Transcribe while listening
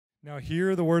Now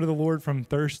hear the word of the Lord from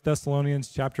 1 Thessalonians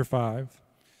chapter 5.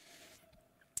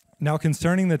 Now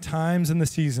concerning the times and the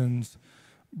seasons,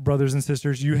 brothers and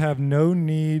sisters, you have no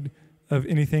need of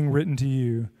anything written to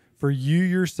you, for you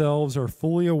yourselves are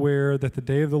fully aware that the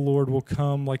day of the Lord will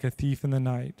come like a thief in the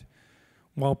night.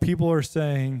 While people are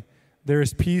saying, there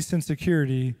is peace and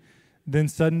security, then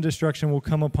sudden destruction will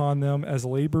come upon them as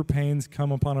labor pains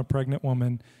come upon a pregnant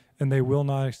woman, and they will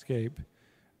not escape.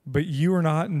 But you are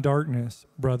not in darkness,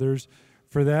 brothers,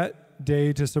 for that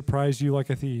day to surprise you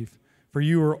like a thief. For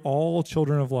you are all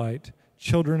children of light,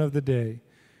 children of the day.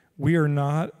 We are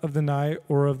not of the night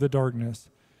or of the darkness.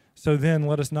 So then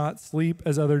let us not sleep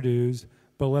as others do,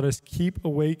 but let us keep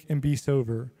awake and be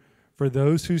sober. For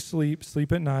those who sleep,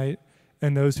 sleep at night,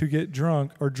 and those who get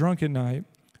drunk are drunk at night.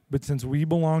 But since we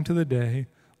belong to the day,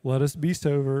 let us be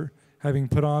sober, having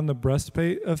put on the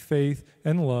breastplate of faith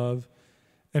and love,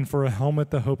 and for a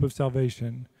helmet the hope of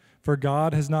salvation. For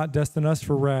God has not destined us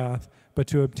for wrath, but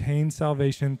to obtain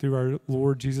salvation through our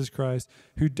Lord Jesus Christ,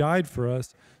 who died for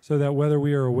us, so that whether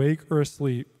we are awake or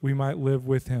asleep, we might live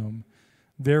with him.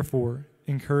 Therefore,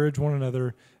 encourage one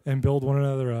another and build one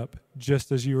another up,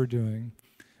 just as you are doing.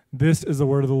 This is the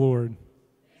word of the Lord.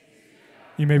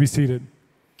 You may be seated.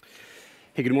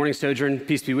 Hey, good morning, Sojourn.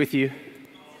 Peace be with you.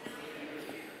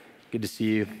 Good to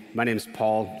see you. My name is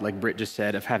Paul. Like Britt just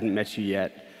said, if I haven't met you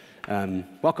yet,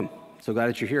 welcome. So glad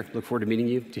that you're here. Look forward to meeting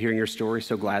you, to hearing your story.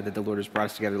 So glad that the Lord has brought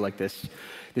us together like this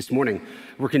morning.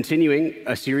 We're continuing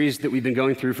a series that we've been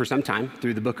going through for some time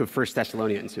through the book of 1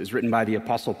 Thessalonians. It was written by the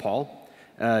Apostle Paul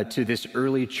to this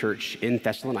early church in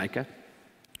Thessalonica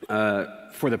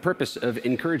for the purpose of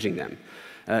encouraging them.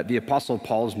 The Apostle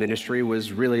Paul's ministry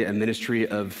was really a ministry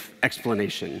of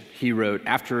explanation. He wrote,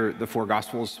 after the four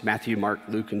Gospels, Matthew, Mark,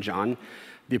 Luke, and John,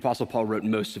 the Apostle Paul wrote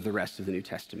most of the rest of the New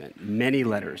Testament, many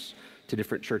letters to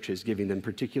different churches, giving them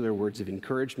particular words of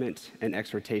encouragement and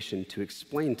exhortation to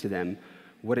explain to them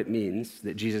what it means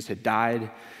that Jesus had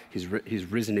died, he's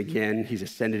risen again, he's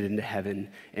ascended into heaven,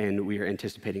 and we are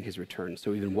anticipating his return.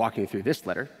 So we've been walking through this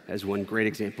letter as one great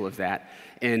example of that.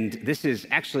 And this is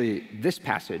actually, this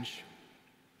passage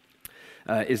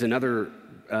is another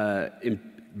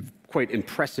quite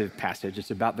impressive passage.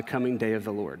 It's about the coming day of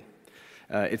the Lord.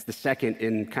 It's the second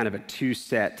in kind of a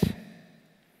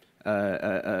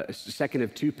second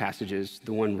of two passages.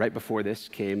 The one right before this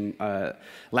came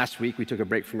last week. We took a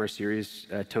break from our series.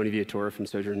 Tony Viatora from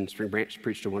Sojourn Spring Branch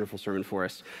preached a wonderful sermon for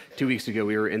us. 2 weeks ago,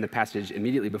 we were in the passage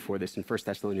immediately before this in 1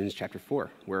 Thessalonians chapter 4,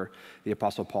 where the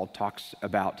Apostle Paul talks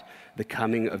about the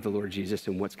coming of the Lord Jesus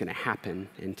and what's going to happen.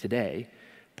 And today,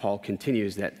 Paul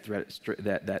continues that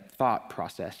thought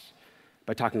process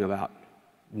by talking about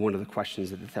one of the questions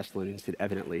that the Thessalonians had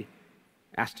evidently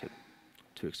asked him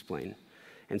to explain.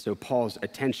 And so Paul's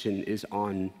attention is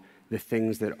on the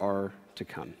things that are to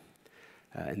come.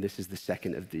 And this is the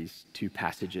second of these two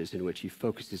passages in which he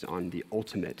focuses on the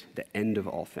ultimate, the end of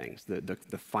all things,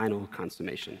 the final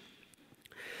consummation.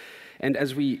 And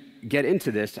as we get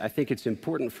into this, I think it's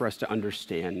important for us to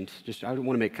understand, I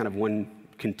want to make kind of one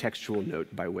contextual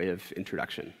note by way of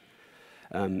introduction,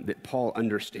 that Paul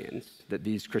understands, that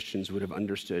these Christians would have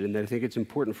understood, and that I think it's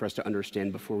important for us to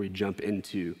understand before we jump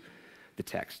into the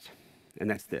text. And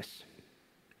that's this.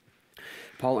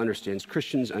 Paul understands,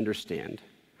 Christians understand,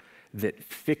 that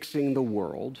fixing the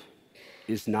world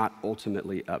is not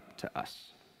ultimately up to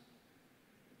us.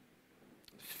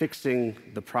 Fixing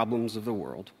the problems of the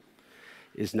world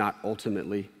is not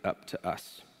ultimately up to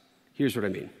us. Here's what I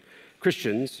mean.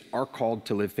 Christians are called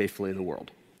to live faithfully in the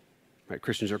world. Right?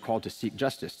 Christians are called to seek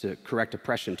justice, to correct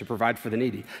oppression, to provide for the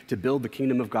needy, to build the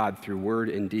kingdom of God through word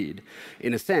and deed.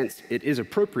 In a sense, it is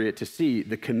appropriate to see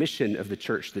the commission of the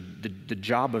church, the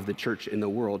job of the church in the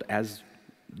world as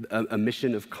a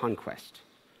mission of conquest.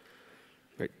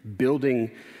 Right? Building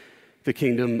the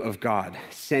kingdom of God,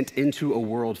 sent into a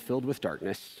world filled with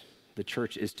darkness, the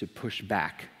church is to push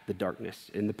back the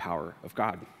darkness in the power of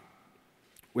God.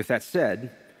 With that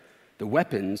said, the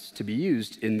weapons to be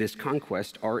used in this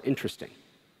conquest are interesting.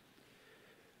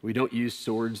 We don't use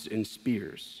swords and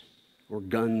spears, or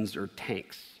guns or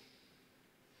tanks.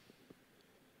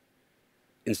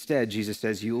 Instead, Jesus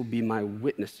says, you will be my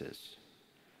witnesses.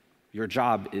 Your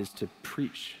job is to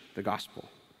preach the gospel,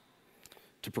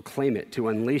 to proclaim it, to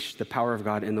unleash the power of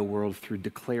God in the world through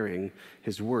declaring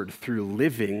his word, through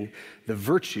living the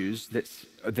virtues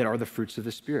that are the fruits of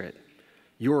the Spirit.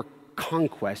 Your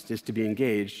conquest is to be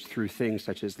engaged through things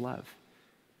such as love,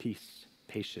 peace,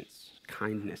 patience,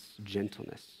 kindness,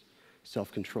 gentleness,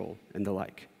 self-control, and the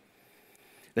like.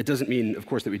 That doesn't mean, of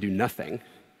course, that we do nothing.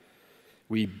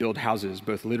 We build houses,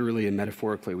 both literally and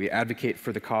metaphorically. We advocate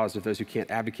for the cause of those who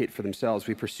can't advocate for themselves.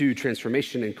 We pursue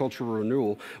transformation and cultural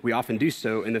renewal. We often do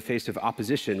so in the face of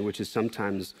opposition, which is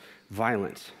sometimes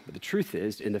violent. But the truth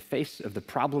is, in the face of the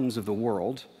problems of the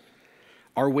world,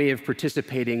 our way of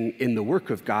participating in the work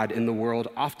of God in the world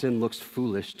often looks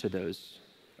foolish to those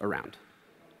around.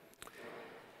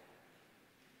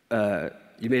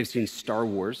 You may have seen Star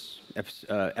Wars.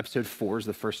 Episode 4 is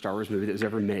the first Star Wars movie that was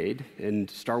ever made, and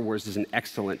Star Wars is an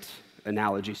excellent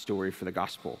analogy story for the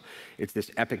gospel. It's this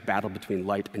epic battle between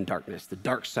light and darkness, the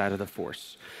dark side of the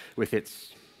Force with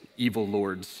its evil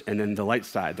lords, and then the light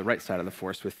side, the right side of the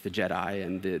Force with the Jedi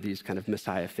and these kind of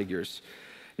Messiah figures.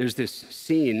 There's this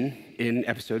scene in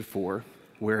episode 4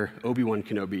 where Obi-Wan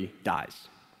Kenobi dies.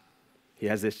 He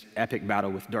has this epic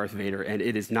battle with Darth Vader, and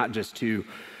it is not just two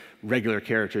regular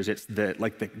characters. It's the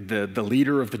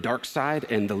leader of the dark side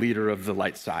and the leader of the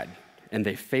light side. And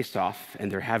they face off,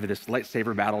 and they're having this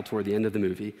lightsaber battle toward the end of the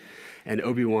movie. And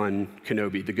Obi-Wan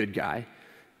Kenobi, the good guy,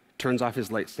 turns off his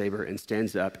lightsaber and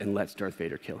stands up and lets Darth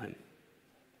Vader kill him.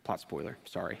 Plot spoiler,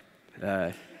 sorry.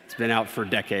 It's been out for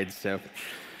decades, so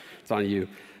it's on you.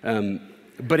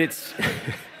 But it's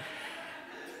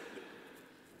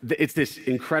it's this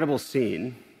incredible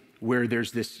scene where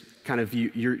there's this kind of,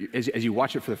 as you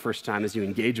watch it for the first time, as you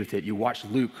engage with it, you watch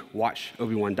Luke watch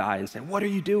Obi-Wan die and say, what are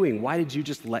you doing? Why did you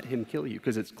just let him kill you?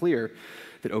 Because it's clear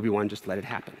that Obi-Wan just let it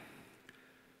happen.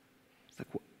 It's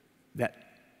like,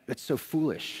 that's so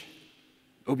foolish.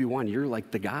 Obi-Wan, you're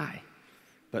like the guy.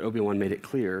 But Obi-Wan made it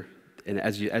clear, and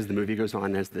as the movie goes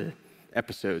on, as the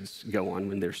episodes go on,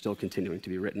 when they're still continuing to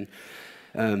be written,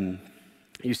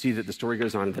 you see that the story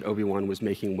goes on that Obi-Wan was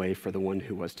making way for the one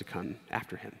who was to come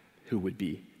after him, who would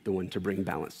be the one to bring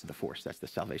balance to the Force. That's the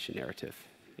salvation narrative.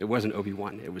 It wasn't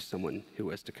Obi-Wan, it was someone who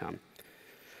was to come.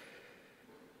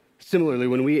 Similarly,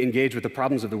 when we engage with the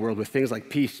problems of the world with things like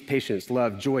peace, patience,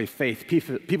 love, joy, faith,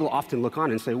 people often look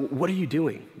on and say, what are you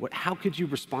doing? How could you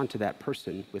respond to that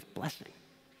person with blessing?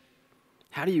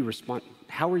 How do you respond?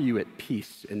 How are you at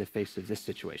peace in the face of this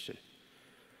situation?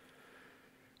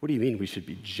 What do you mean we should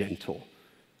be gentle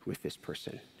with this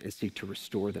person and seek to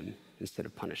restore them instead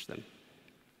of punish them?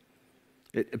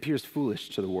 It appears foolish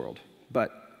to the world,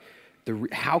 but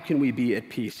how can we be at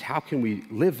peace? How can we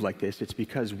live like this? It's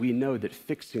because we know that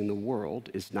fixing the world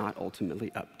is not ultimately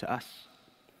up to us.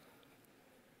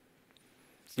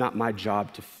 It's not my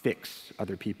job to fix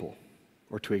other people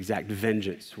or to exact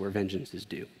vengeance where vengeance is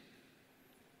due.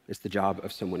 It's the job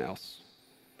of someone else.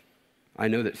 I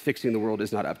know that fixing the world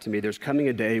is not up to me. There's coming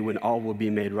a day when all will be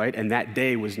made right, and that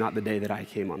day was not the day that I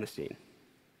came on the scene.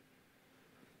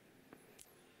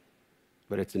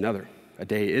 But it's another. A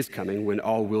day is coming when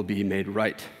all will be made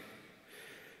right.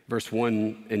 Verse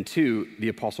 1 and 2, the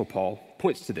Apostle Paul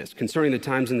points to this. Concerning the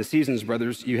times and the seasons,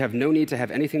 brothers, you have no need to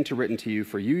have anything to written to you,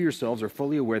 for you yourselves are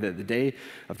fully aware that the day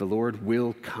of the Lord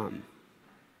will come.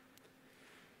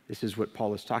 This is what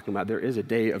Paul is talking about. There is a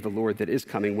day of the Lord that is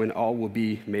coming when all will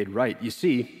be made right. You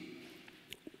see,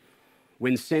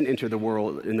 when sin entered the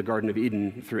world in the Garden of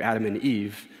Eden through Adam and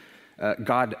Eve,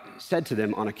 God said to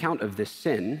them, on account of this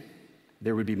sin,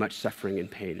 there would be much suffering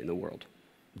and pain in the world.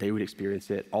 They would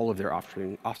experience it. All of their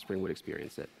offspring would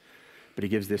experience it. But he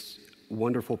gives this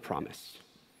wonderful promise.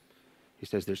 He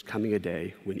says there's coming a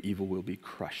day when evil will be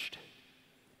crushed.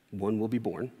 One will be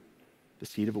born, the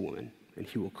seed of a woman, and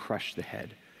he will crush the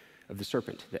head of the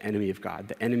serpent, the enemy of God.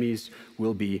 The enemies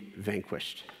will be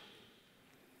vanquished,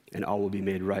 and all will be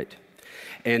made right.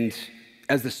 And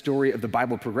as the story of the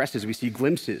Bible progresses, we see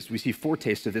glimpses, we see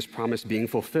foretastes of this promise being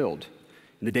fulfilled.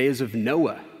 In the days of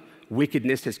Noah,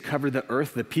 wickedness has covered the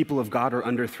earth, the people of God are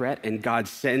under threat, and God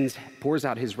pours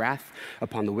out his wrath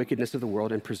upon the wickedness of the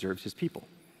world and preserves his people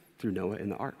through Noah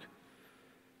and the ark.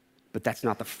 But that's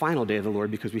not the final day of the Lord,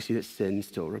 because we see that sin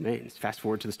still remains. Fast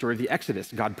forward to the story of the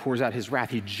Exodus. God pours out his wrath.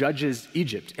 He judges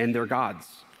Egypt and their gods,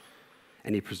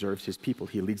 and he preserves his people.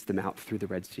 He leads them out through the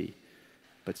Red Sea,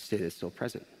 but sin is still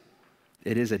present.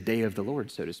 It is a day of the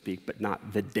Lord, so to speak, but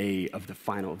not the day of the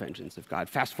final vengeance of God.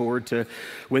 Fast forward to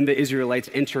when the Israelites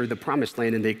enter the promised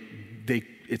land, and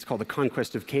it's called the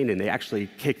conquest of Canaan. They actually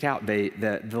kicked out.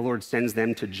 The Lord sends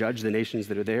them to judge the nations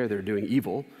that are there. They're doing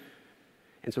evil.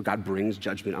 And so God brings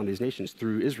judgment on these nations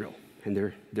through Israel and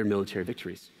their military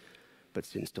victories. But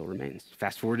sin still remains.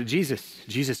 Fast forward to Jesus.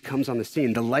 Jesus comes on the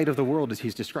scene, the light of the world as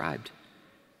he's described.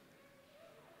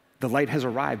 The light has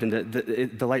arrived, and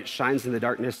the light shines in the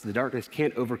darkness. The darkness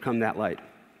can't overcome that light.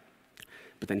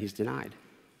 But then he's denied.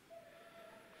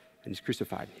 And he's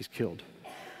crucified. He's killed.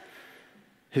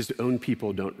 His own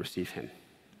people don't receive him.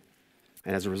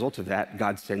 And as a result of that,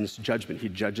 God sends judgment. He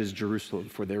judges Jerusalem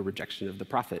for their rejection of the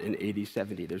prophet in AD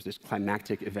 70. There's this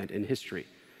climactic event in history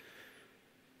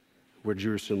where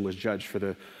Jerusalem was judged for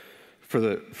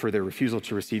their refusal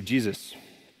to receive Jesus.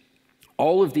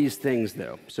 All of these things,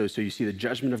 though, so you see the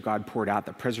judgment of God poured out,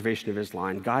 the preservation of his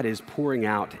line. God is pouring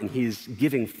out, and he's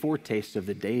giving foretastes of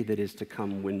the day that is to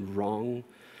come when wrong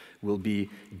will be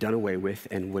done away with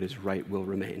and what is right will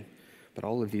remain. But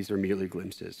all of these are merely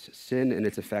glimpses. Sin and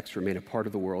its effects remain a part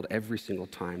of the world every single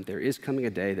time. There is coming a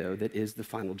day, though, that is the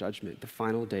final judgment, the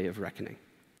final day of reckoning,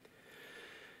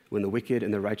 when the wicked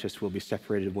and the righteous will be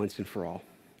separated once and for all,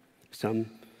 some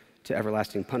to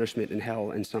everlasting punishment in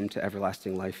hell and some to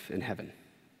everlasting life in heaven.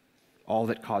 All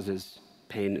that causes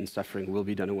pain and suffering will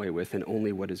be done away with, and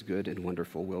only what is good and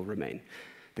wonderful will remain.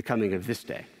 The coming of this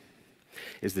day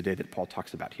is the day that Paul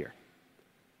talks about here.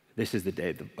 This is the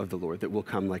day of the Lord that will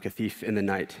come like a thief in the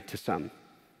night to some.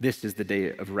 This is the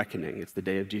day of reckoning. It's the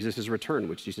day of Jesus' return,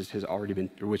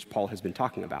 which Paul has been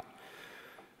talking about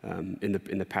in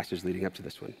the passage leading up to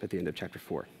this one at the end of chapter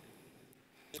 4.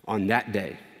 On that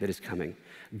day that is coming,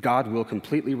 God will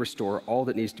completely restore all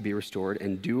that needs to be restored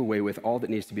and do away with all that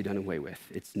needs to be done away with.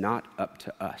 It's not up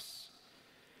to us.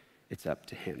 It's up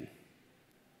to him.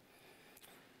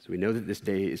 So we know that this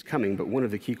day is coming, but one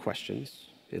of the key questions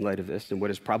in light of this, and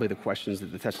what is probably the questions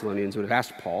that the Thessalonians would have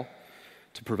asked Paul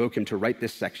to provoke him to write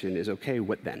this section is, okay,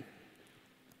 what then?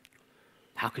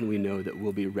 How can we know that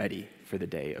we'll be ready for the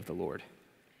day of the Lord?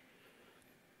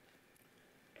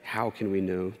 How can we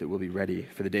know that we'll be ready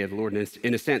for the day of the Lord? And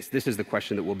in a sense, this is the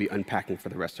question that we'll be unpacking for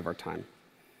the rest of our time.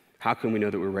 How can we know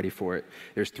that we're ready for it?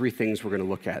 There's three things we're going to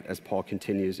look at as Paul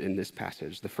continues in this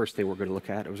passage. The first thing we're going to look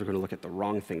at is we're going to look at the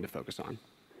wrong thing to focus on.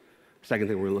 The second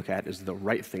thing we're going to look at is the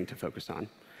right thing to focus on.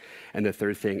 And the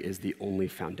third thing is the only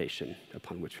foundation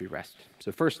upon which we rest.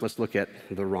 So first, let's look at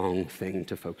the wrong thing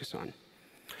to focus on.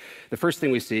 The first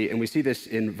thing we see, and we see this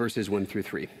in verses 1 through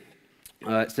 3,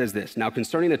 it says this: "Now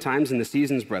concerning the times and the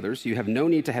seasons, brothers, you have no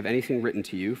need to have anything written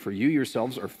to you, for you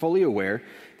yourselves are fully aware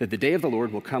that the day of the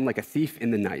Lord will come like a thief in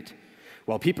the night.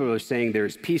 While people are saying there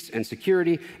is peace and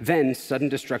security, then sudden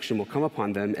destruction will come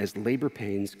upon them as labor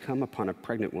pains come upon a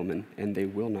pregnant woman, and they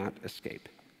will not escape."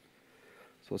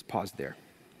 So let's pause there.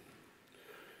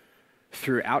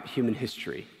 Throughout human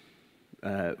history,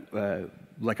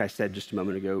 like I said just a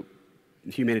moment ago,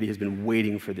 humanity has been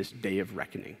waiting for this day of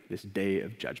reckoning, this day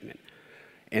of judgment.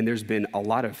 And there's been a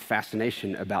lot of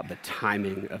fascination about the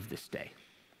timing of this day.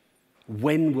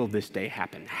 When will this day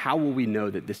happen? How will we know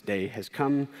that this day has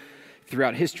come?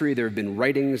 Throughout history, there have been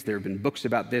writings, there have been books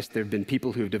about this, there have been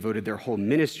people who have devoted their whole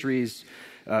ministries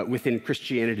within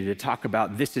Christianity to talk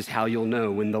about this is how you'll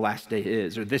know when the last day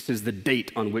is, or this is the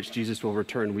date on which Jesus will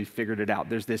return. We've figured it out.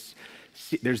 There's this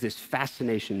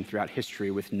fascination throughout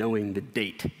history with knowing the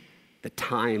date, the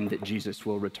time that Jesus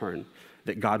will return,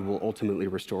 that God will ultimately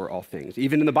restore all things.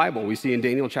 Even in the Bible, we see in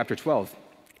Daniel chapter 12,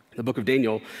 the book of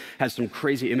Daniel has some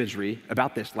crazy imagery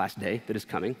about this last day that is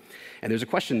coming. And there's a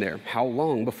question there: how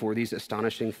long before these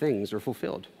astonishing things are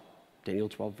fulfilled? Daniel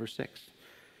 12, verse 6.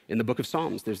 In the book of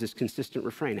Psalms, there's this consistent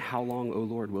refrain: how long, O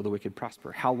Lord, will the wicked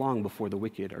prosper? How long before the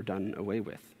wicked are done away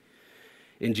with?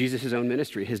 In Jesus' own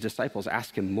ministry, his disciples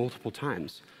ask him multiple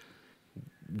times,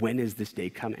 when is this day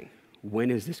coming?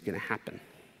 When is this going to happen?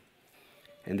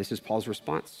 And this is Paul's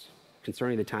response.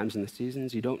 Concerning the times and the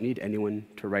seasons, you don't need anyone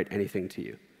to write anything to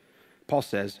you. Paul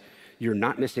says, you're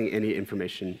not missing any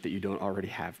information that you don't already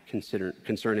have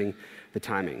concerning the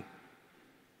timing.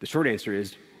 The short answer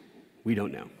is, we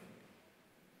don't know.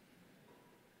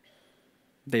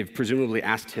 They've presumably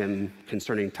asked him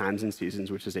concerning times and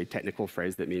seasons, which is a technical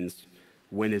phrase that means,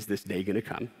 when is this day going to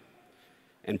come?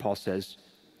 And Paul says,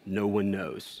 no one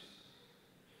knows.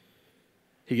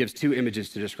 He gives two images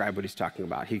to describe what he's talking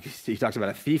about. He talks about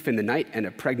a thief in the night and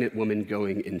a pregnant woman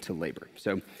going into labor.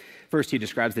 So first, he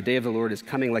describes the day of the Lord as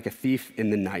coming like a thief in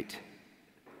the night.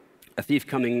 A thief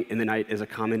coming in the night is a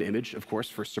common image, of course,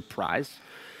 for surprise.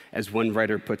 As one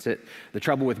writer puts it, the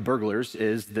trouble with burglars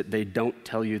is that they don't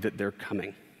tell you that they're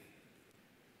coming.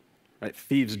 Right?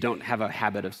 Thieves don't have a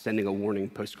habit of sending a warning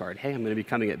postcard. Hey, I'm going to be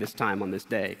coming at this time on this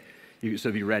day, so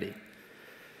be ready.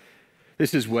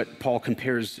 This is what Paul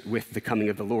compares with the coming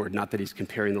of the Lord. Not that he's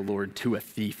comparing the Lord to a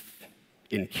thief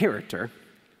in character,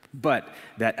 but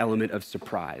that element of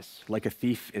surprise. Like a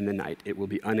thief in the night, it will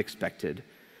be unexpected.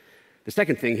 The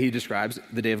second thing he describes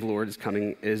the day of the Lord is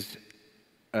coming is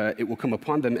it will come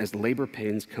upon them as labor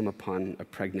pains come upon a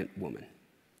pregnant woman.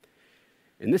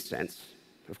 In this sense,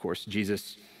 of course,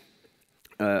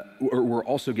 we're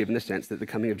also given the sense that the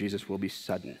coming of Jesus will be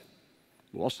sudden.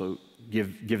 We're also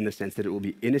given the sense that it will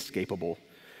be inescapable.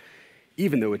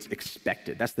 even though it's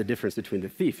expected. That's the difference between the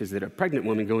thief, is that a pregnant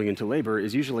woman going into labor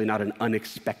is usually not an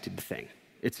unexpected thing.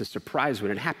 It's a surprise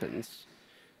when it happens,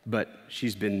 but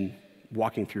she's been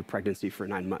walking through pregnancy for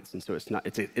 9 months, and so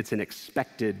it's an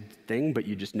expected thing, but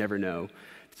you just never know.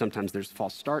 Sometimes there's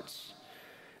false starts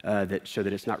that show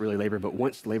that it's not really labor, but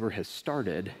once labor has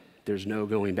started, there's no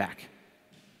going back.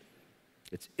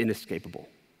 It's inescapable.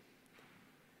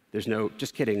 There's no,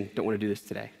 just kidding, don't want to do this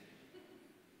today,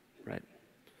 right?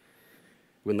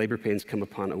 When labor pains come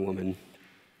upon a woman,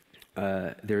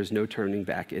 there is no turning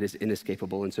back. It is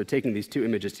inescapable. And so taking these two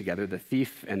images together, the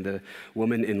thief and the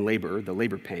woman in labor, the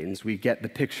labor pains, we get the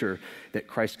picture that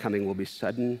Christ's coming will be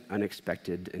sudden,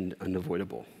 unexpected, and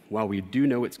unavoidable. While we do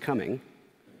know it's coming,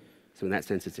 so in that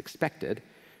sense it's expected,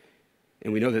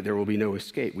 and we know that there will be no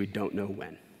escape, we don't know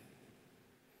when.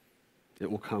 It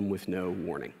will come with no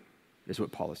warning, is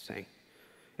what Paul is saying.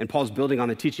 And Paul's building on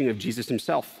the teaching of Jesus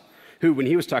himself, who, when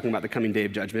he was talking about the coming day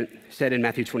of judgment, said in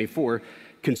Matthew 24,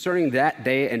 concerning that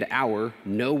day and hour,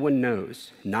 no one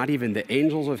knows, not even the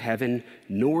angels of heaven,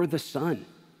 nor the Son,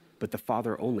 but the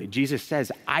Father only. Jesus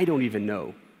says, I don't even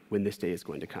know when this day is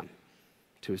going to come,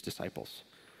 to his disciples.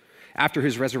 After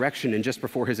his resurrection and just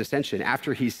before his ascension,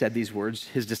 after he said these words,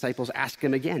 his disciples ask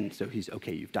him again. So he's,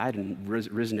 okay, you've died and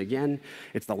risen again.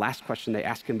 It's the last question they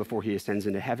ask him before he ascends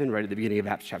into heaven. Right at the beginning of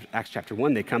Acts chapter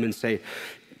 1, they come and say,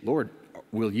 Lord,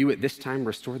 will you at this time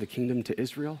restore the kingdom to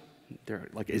Israel? They're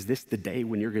like, is this the day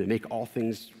when you're going to make all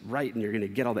things right and you're going to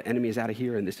get all the enemies out of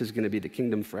here and this is going to be the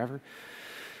kingdom forever?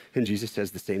 And Jesus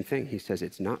says the same thing. He says,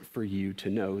 it's not for you to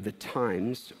know the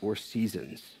times or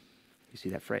seasons. You see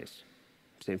that phrase?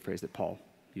 Same phrase that Paul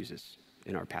uses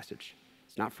in our passage.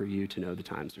 It's not for you to know the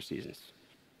times or seasons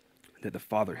that the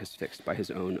Father has fixed by his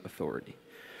own authority.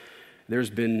 There's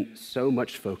been so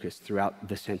much focus throughout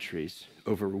the centuries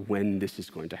over when this is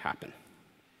going to happen.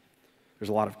 There's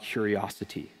a lot of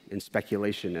curiosity and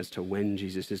speculation as to when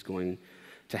Jesus is going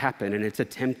to happen, and it's a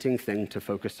tempting thing to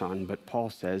focus on, but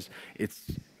Paul says it's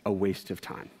a waste of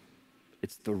time.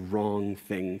 It's the wrong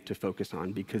thing to focus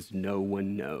on because no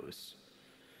one knows.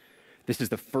 This is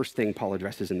the first thing Paul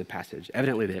addresses in the passage.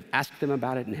 Evidently, they have asked him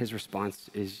about it, and his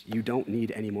response is, you don't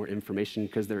need any more information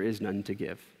because there is none to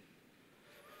give.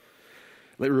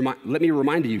 Let me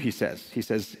remind you, he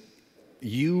says,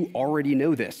 you already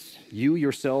know this. You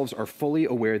yourselves are fully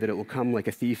aware that it will come like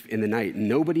a thief in the night.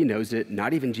 Nobody knows it,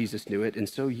 not even Jesus knew it, and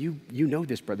so you know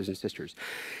this, brothers and sisters.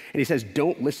 And he says,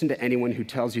 don't listen to anyone who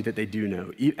tells you that they do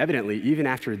know. Evidently, even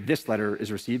after this letter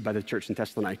is received by the church in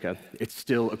Thessalonica, it's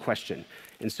still a question.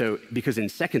 And so, because in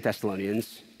 2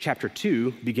 Thessalonians, chapter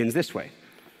 2 begins this way.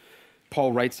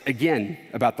 Paul writes again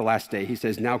about the last day. He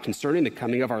says, now concerning the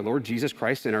coming of our Lord Jesus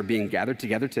Christ and our being gathered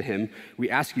together to him, we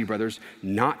ask you, brothers,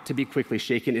 not to be quickly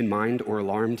shaken in mind or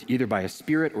alarmed, either by a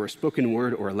spirit or a spoken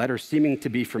word or a letter seeming to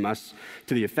be from us,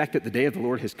 to the effect that the day of the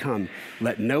Lord has come.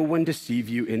 Let no one deceive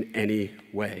you in any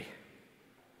way.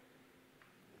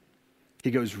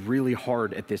 He goes really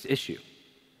hard at this issue.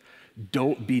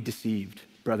 Don't be deceived,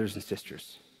 brothers and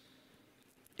sisters.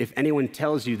 If anyone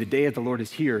tells you the day of the Lord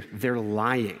is here, they're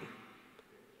lying.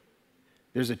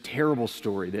 There's a terrible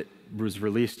story that was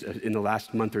released in the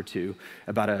last month or two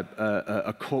about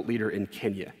a cult leader in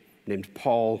Kenya named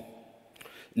Paul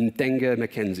Ntenga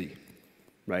Mackenzie,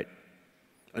 right?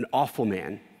 An awful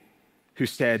man who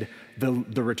said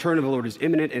the return of the Lord is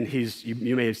imminent, and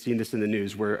you may have seen this in the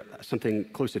news where something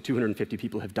close to 250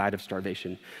 people have died of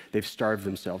starvation. They've starved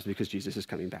themselves because Jesus is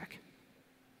coming back.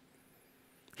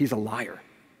 He's a liar.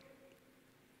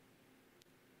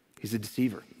 He's a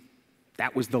deceiver.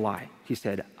 That was the lie. He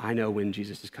said, I know when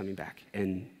Jesus is coming back.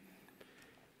 And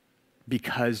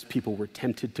because people were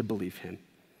tempted to believe him,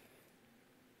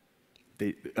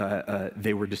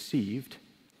 they were deceived.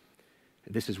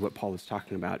 This is what Paul is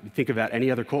talking about. Think about any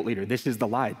other cult leader. This is the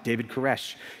lie. David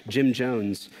Koresh, Jim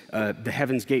Jones, the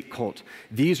Heaven's Gate cult.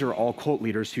 These are all cult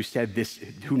leaders who said this,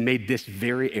 who made this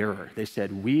very error. They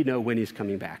said, we know when he's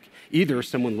coming back. Either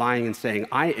someone lying and saying,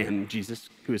 I am Jesus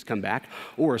who has come back,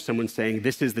 or someone saying,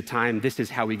 this is the time, this is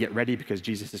how we get ready because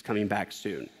Jesus is coming back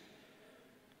soon.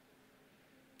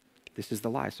 This is the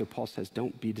lie. So Paul says,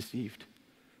 don't be deceived.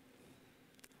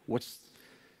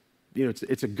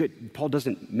 It's a good, Paul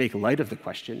doesn't make light of the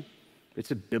question.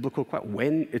 It's a biblical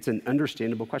question. It's an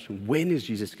understandable question. When is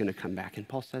Jesus going to come back? And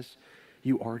Paul says,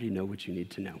 you already know what you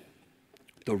need to know.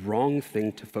 The wrong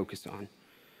thing to focus on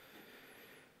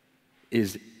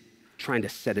is trying to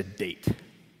set a date.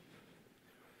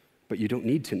 But you don't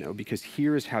need to know, because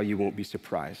here is how you won't be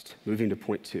surprised. Moving to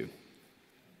point 2.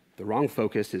 The wrong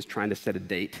focus is trying to set a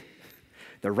date.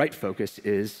 The right focus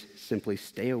is simply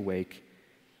stay awake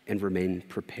and remain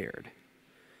prepared.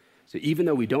 So even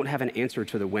though we don't have an answer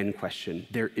to the when question,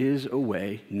 there is a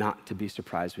way not to be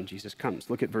surprised when Jesus comes.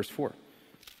 Look at verse 4.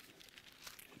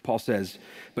 Paul says,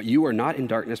 "But you are not in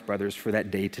darkness, brothers, for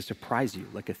that day to surprise you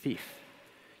like a thief."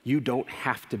 You don't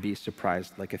have to be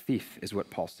surprised like a thief, is what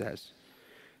Paul says.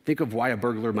 Think of why a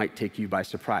burglar might take you by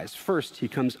surprise. First, he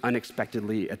comes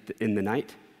unexpectedly in the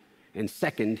night. And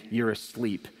second, you're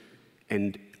asleep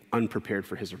and unprepared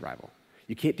for his arrival.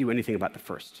 You can't do anything about the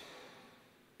first.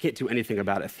 Can't do anything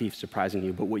about a thief surprising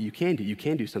you, but what you can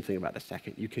do something about the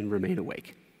second. You can remain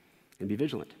awake and be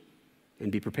vigilant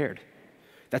and be prepared.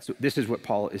 This is what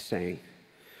Paul is saying.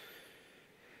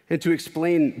 And to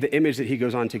explain the image that he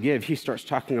goes on to give, he starts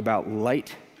talking about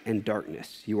light and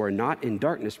darkness. You are not in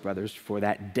darkness, brothers, for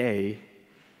that day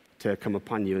to come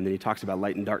upon you. And then he talks about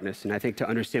light and darkness. And I think to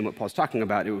understand what Paul's talking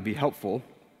about, it would be helpful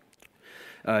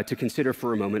to consider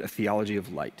for a moment a theology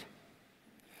of light.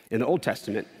 In the Old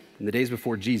Testament, in the days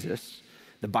before Jesus,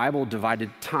 the Bible divided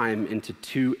time into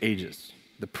two ages.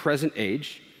 The present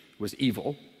age was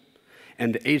evil,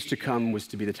 and the age to come was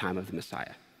to be the time of the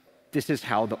Messiah. This is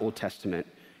how the Old Testament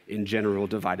in general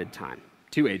divided time.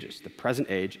 Two ages, the present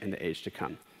age and the age to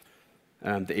come.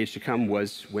 The age to come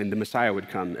was when the Messiah would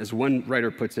come. As one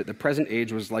writer puts it, the present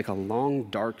age was like a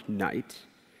long, dark night.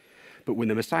 But when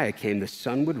the Messiah came, the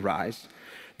sun would rise,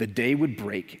 the day would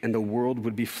break, and the world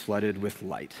would be flooded with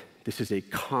light. This is a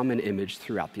common image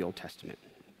throughout the Old Testament.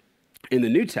 In the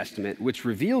New Testament, which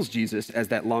reveals Jesus as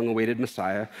that long-awaited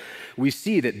Messiah, we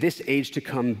see that this age to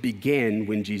come began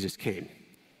when Jesus came.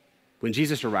 When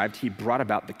Jesus arrived, he brought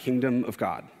about the kingdom of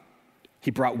God. He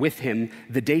brought with him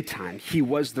the daytime. He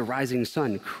was the rising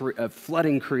sun,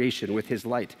 flooding creation with his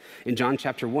light. In John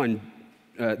chapter 1,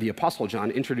 the Apostle John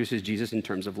introduces Jesus in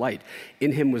terms of light.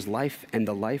 In him was life, and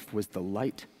the life was the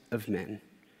light of men.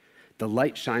 The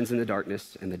light shines in the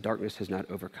darkness, and the darkness has not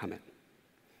overcome it.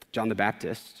 John the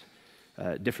Baptist,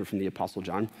 different from the Apostle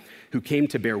John, who came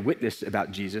to bear witness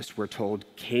about Jesus, we're told,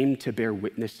 came to bear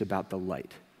witness about the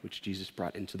light which Jesus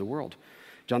brought into the world.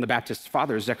 John the Baptist's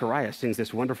father, Zechariah, sings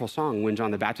this wonderful song when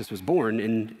John the Baptist was born,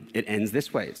 and it ends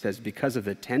this way. It says, "Because of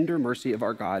the tender mercy of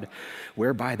our God,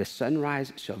 whereby the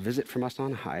sunrise shall visit from us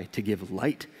on high, to give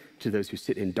light to those who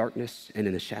sit in darkness and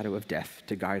in the shadow of death,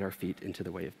 to guide our feet into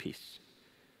the way of peace."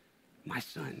 My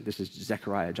son, this is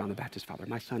Zechariah, John the Baptist's father,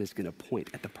 my son is going to point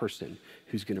at the person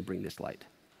who's going to bring this light.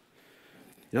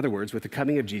 In other words, with the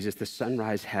coming of Jesus, the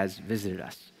sunrise has visited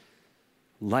us.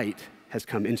 Light has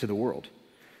come into the world.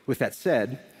 With that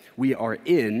said, we are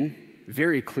in,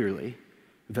 very clearly,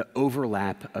 the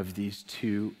overlap of these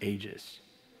two ages.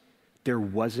 There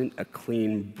wasn't a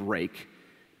clean break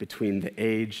between the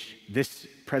age, this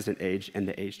present age, and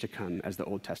the age to come, as the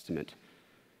Old Testament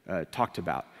talked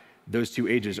about. Those two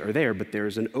ages are there, but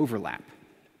there's an overlap.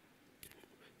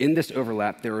 In this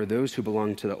overlap, there are those who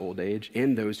belong to the old age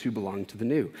and those who belong to the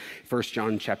new. 1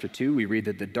 John chapter 2, we read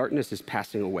that the darkness is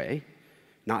passing away.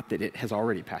 Not that it has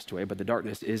already passed away, but the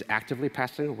darkness is actively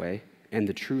passing away, and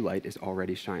the true light is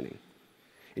already shining.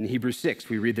 In Hebrews 6,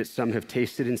 we read that some have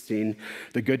tasted and seen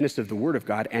the goodness of the word of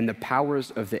God and the powers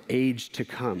of the age to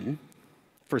come.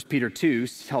 1 Peter 2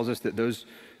 tells us that those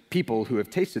people who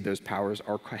have tasted those powers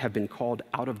have been called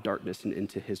out of darkness and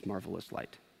into his marvelous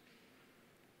light.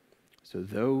 So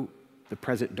though the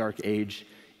present dark age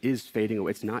is fading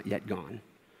away, it's not yet gone.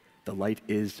 The light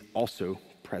is also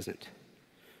present.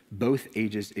 Both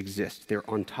ages exist. They're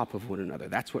on top of one another.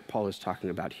 That's what Paul is talking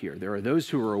about here. There are those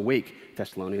who are awake,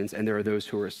 Thessalonians, and there are those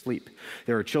who are asleep.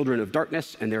 There are children of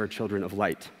darkness and there are children of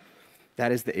light.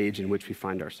 That is the age in which we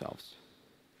find ourselves.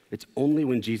 It's only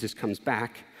when Jesus comes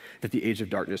back that the age of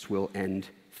darkness will end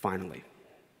finally.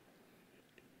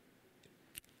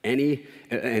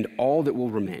 And all that will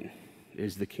remain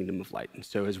is the kingdom of light. And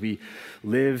so as we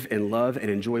live and love and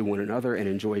enjoy one another and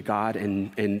enjoy God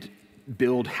and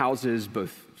build houses,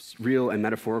 both real and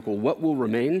metaphorical, what will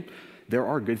remain? There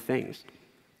are good things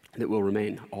that will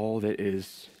remain. All that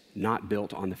is not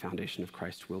built on the foundation of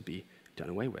Christ will be done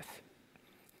away with.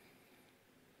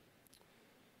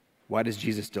 Why does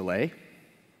Jesus delay?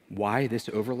 Why this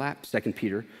overlap? 2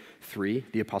 Peter 3,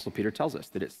 the Apostle Peter tells us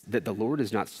that the Lord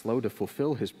is not slow to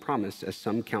fulfill his promise, as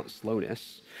some count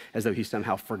slowness, as though he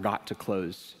somehow forgot to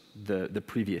close the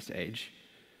previous age.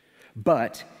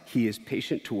 But he is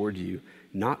patient toward you,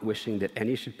 not wishing that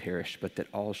any should perish, but that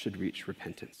all should reach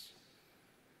repentance.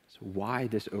 So why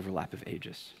this overlap of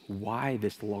ages? Why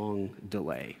this long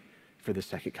delay for the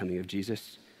second coming of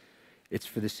Jesus? It's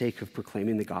for the sake of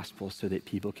proclaiming the gospel so that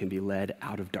people can be led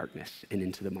out of darkness and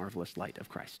into the marvelous light of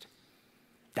Christ.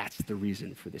 That's the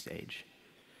reason for this age.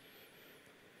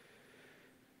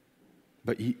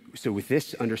 So with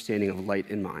this understanding of light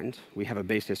in mind, we have a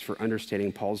basis for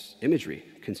understanding Paul's imagery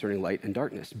concerning light and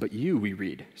darkness. But you, we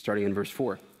read, starting in verse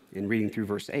 4 and reading through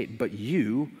verse 8, but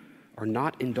you are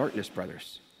not in darkness,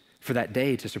 brothers, for that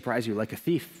day to surprise you like a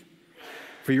thief.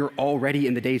 For you're already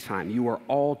in the daytime. You are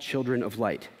all children of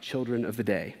light, children of the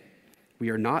day. We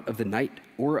are not of the night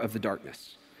or of the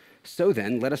darkness. So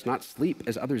then, let us not sleep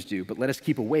as others do, but let us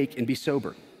keep awake and be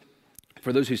sober.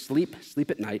 For those who sleep,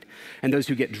 sleep at night, and those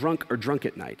who get drunk are drunk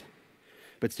at night.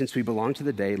 But since we belong to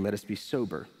the day, let us be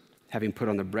sober, having put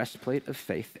on the breastplate of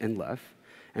faith and love,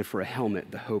 and for a helmet,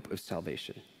 the hope of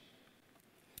salvation.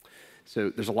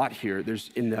 So there's a lot here.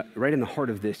 Right in the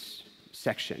heart of this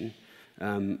section,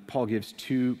 Paul gives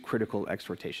two critical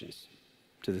exhortations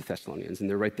to the Thessalonians, and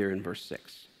they're right there in verse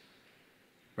 6.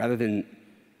 Rather than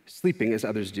sleeping as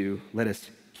others do, let us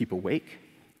keep awake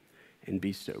and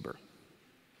be sober.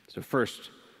 So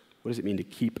first, what does it mean to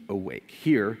keep awake?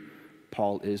 Here,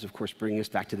 Paul is, of course, bringing us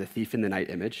back to the thief in the night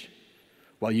image.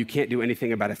 While you can't do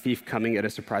anything about a thief coming at a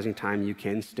surprising time, you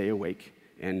can stay awake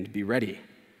and be ready.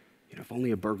 If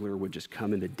only a burglar would just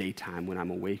come in the daytime when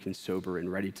I'm awake and sober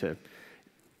and ready to.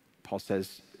 Paul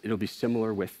says it'll be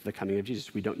similar with the coming of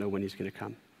Jesus. We don't know when he's going to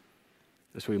come.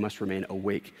 So we must remain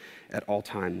awake at all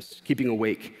times. Keeping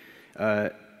awake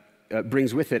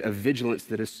brings with it a vigilance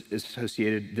that's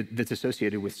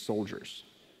associated with soldiers.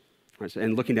 Right,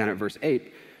 and looking down at verse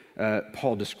 8,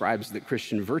 Paul describes that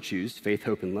Christian virtues, faith,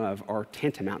 hope, and love, are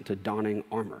tantamount to donning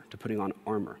armor, to putting on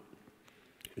armor.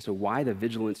 And so why the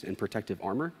vigilance and protective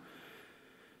armor?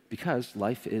 Because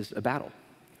life is a battle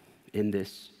in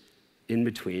this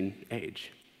in-between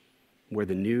age, where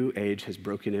the new age has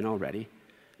broken in already,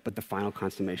 but the final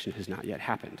consummation has not yet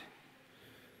happened.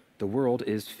 The world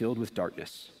is filled with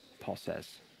darkness, Paul says.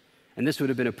 And this would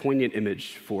have been a poignant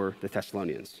image for the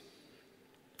Thessalonians.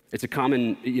 It's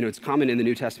common in the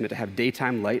New Testament to have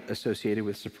daytime light associated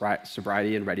with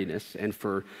sobriety and readiness, and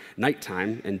for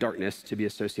nighttime and darkness to be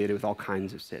associated with all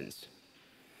kinds of sins.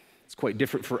 It's quite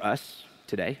different for us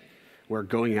today, where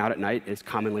going out at night is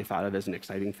commonly thought of as an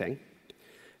exciting thing.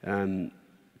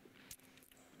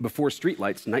 Before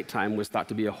streetlights, nighttime was thought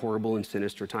to be a horrible and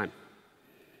sinister time.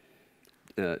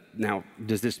 Now,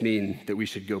 does this mean that we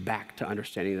should go back to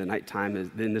understanding the nighttime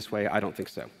in this way? I don't think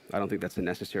so. I don't think that's a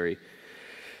necessary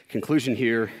conclusion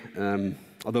here.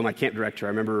 Although my camp director, I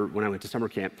remember when I went to summer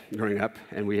camp growing up,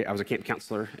 and I was a camp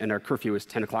counselor, and our curfew was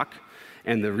 10 o'clock.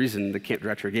 And the reason the camp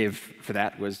director gave for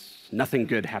that was nothing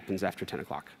good happens after 10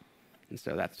 o'clock. And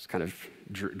so that's kind of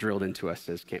drilled into us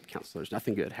as camp counselors.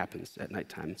 Nothing good happens at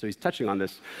nighttime. So he's touching on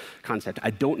this concept.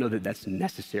 I don't know that that's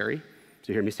necessary, so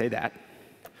you hear me say that.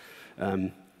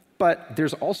 But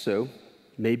there's also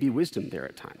maybe wisdom there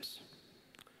at times.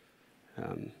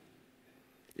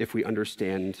 If we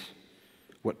understand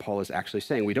what Paul is actually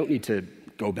saying. We don't need to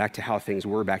go back to how things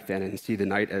were back then and see the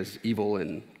night as evil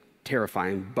and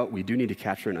terrifying, but we do need to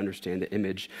capture and understand the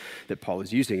image that Paul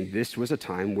is using. This was a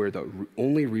time where the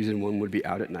only reason one would be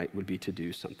out at night would be to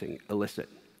do something illicit,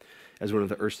 as one of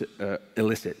the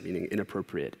illicit, meaning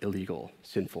inappropriate, illegal,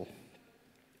 sinful.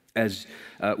 As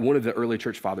one of the early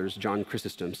church fathers, John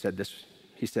Chrysostom, said this,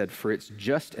 he said, "For it's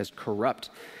just as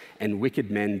corrupt and wicked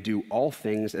men do all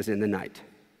things as in the night,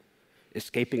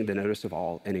 escaping the notice of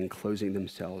all and enclosing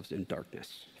themselves in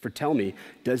darkness. For tell me,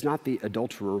 does not the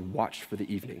adulterer watch for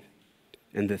the evening,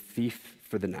 and the thief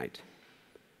for the night?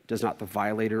 Does not the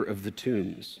violator of the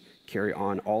tombs carry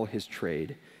on all his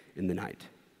trade in the night?"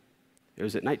 It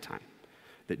was at nighttime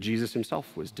that Jesus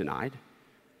himself was denied,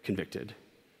 convicted,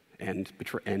 and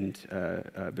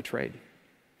betrayed.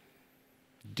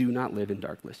 Do not live in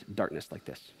darkness like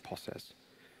this, Paul says.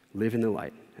 Live in the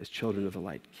light as children of the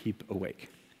light. Keep awake.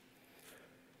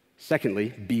 Secondly,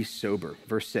 be sober.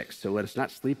 Verse 6, so let us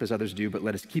not sleep as others do, but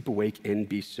let us keep awake and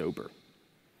be sober.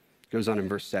 It goes on in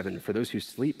verse 7, for those who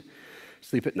sleep,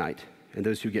 sleep at night, and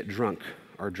those who get drunk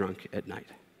are drunk at night.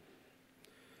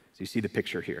 So you see the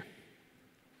picture here.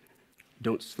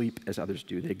 Don't sleep as others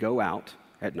do. They go out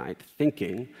at night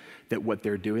thinking that what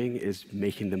they're doing is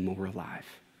making them more alive.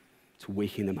 It's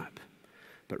waking them up.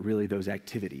 But really those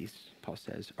activities, Paul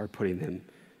says, are putting them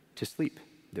to sleep.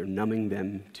 They're numbing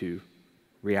them to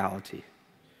reality.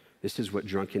 This is what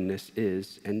drunkenness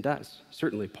is and does.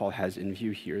 Certainly Paul has in view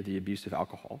here the abuse of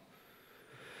alcohol.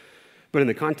 But in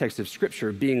the context of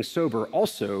Scripture, being sober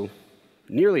also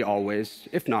nearly always,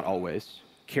 if not always,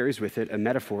 carries with it a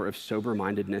metaphor of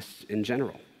sober-mindedness in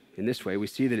general. In this way, we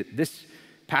see that this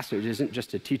passage isn't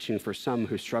just a teaching for some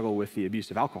who struggle with the abuse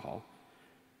of alcohol.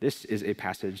 This is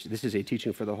a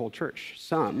teaching for the whole church.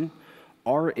 Some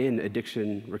are in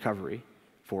addiction recovery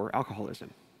for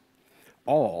alcoholism.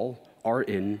 All are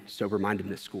in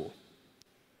sober-mindedness school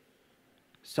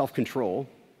Self-control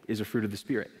is a fruit of the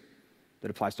Spirit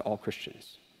that applies to all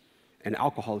Christians. And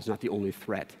alcohol is not the only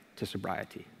threat to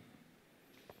sobriety.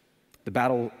 The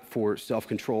battle for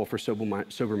self-control, for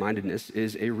sober-mindedness,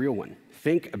 is a real one.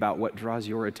 Think about what draws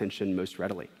your attention most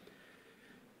readily.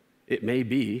 It may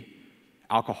be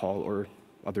alcohol or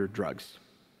other drugs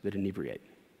that inebriate.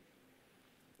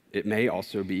 It may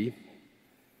also be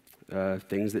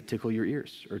things that tickle your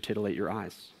ears or titillate your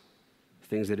eyes,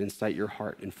 things that incite your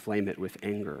heart, inflame it with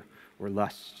anger or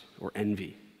lust or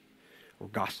envy or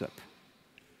gossip.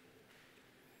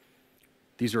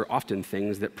 These are often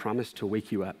things that promise to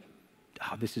wake you up.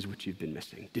 Oh, this is what you've been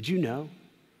missing. Did you know?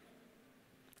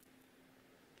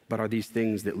 But are these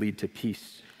things that lead to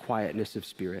peace, quietness of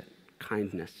spirit,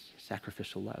 kindness,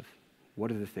 sacrificial love? What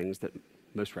are the things that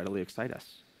most readily excite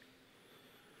us?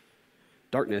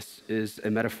 Darkness is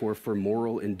a metaphor for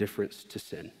moral indifference to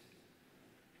sin.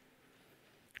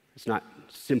 It's not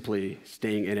simply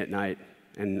staying in at night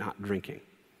and not drinking.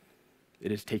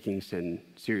 It is taking sin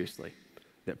seriously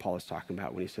that Paul is talking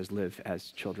about when he says, live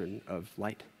as children of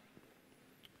light.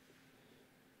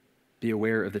 Be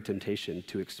aware of the temptation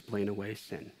to explain away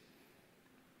sin,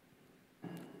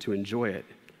 to enjoy it,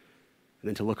 and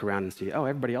then to look around and see, oh,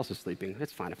 everybody else is sleeping.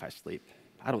 It's fine if I sleep.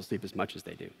 I don't sleep as much as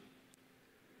they do.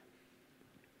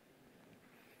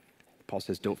 Paul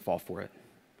says, don't fall for it.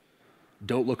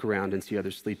 Don't look around and see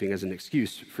others sleeping as an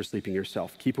excuse for sleeping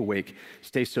yourself. Keep awake,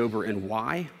 stay sober. And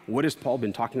why? What has Paul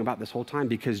been talking about this whole time?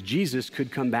 Because Jesus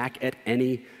could come back at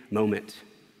any moment.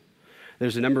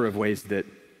 There's a number of ways that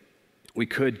we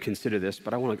could consider this,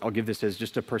 but I'll give this as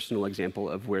just a personal example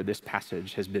of where this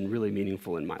passage has been really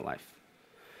meaningful in my life.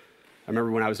 I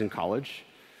remember when I was in college,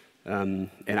 and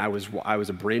I was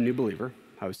a brand new believer.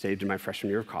 I was saved in my freshman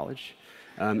year of college,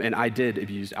 and I did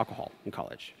abuse alcohol in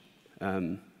college.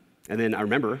 And then I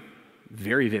remember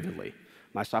very vividly,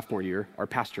 my sophomore year, our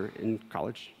pastor in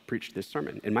college preached this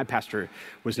sermon. And my pastor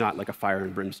was not like a fire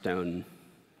and brimstone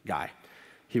guy.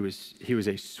 He was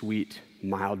a sweet,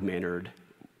 mild-mannered,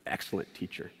 excellent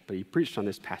teacher. But he preached on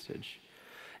this passage.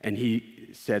 And he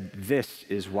said, this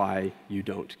is why you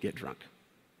don't get drunk.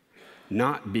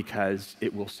 Not because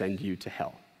it will send you to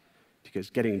hell.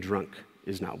 Because getting drunk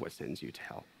is not what sends you to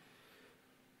hell.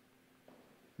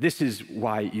 This is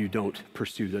why you don't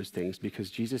pursue those things,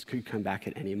 because Jesus could come back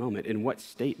at any moment. In what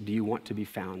state do you want to be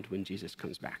found when Jesus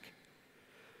comes back?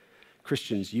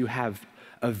 Christians, you have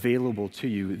available to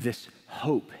you this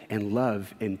hope and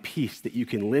love and peace that you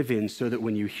can live in so that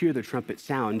when you hear the trumpet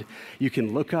sound, you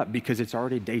can look up because it's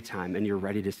already daytime and you're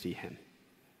ready to see him.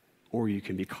 Or you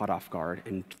can be caught off guard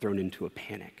and thrown into a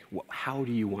panic. How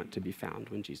do you want to be found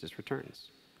when Jesus returns?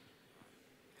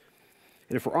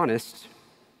 And if we're honest,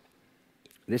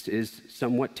 this is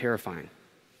somewhat terrifying.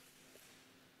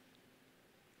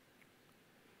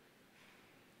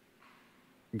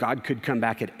 God could come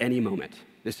back at any moment.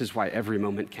 This is why every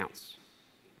moment counts.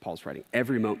 Paul's writing,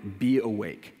 every moment, be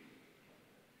awake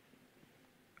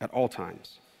at all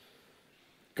times.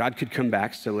 God could come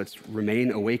back, so let's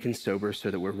remain awake and sober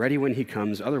so that we're ready when he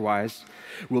comes. Otherwise,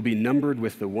 we'll be numbered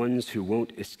with the ones who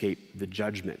won't escape the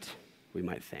judgment, we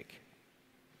might think.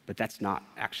 But that's not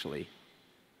actually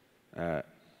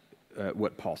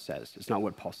what Paul says. It's not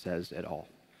what Paul says at all.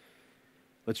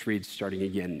 Let's read starting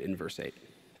again in verse 8.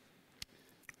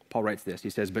 Paul writes this. He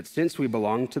says, but since we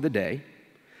belong to the day,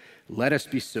 let us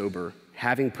be sober,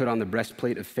 having put on the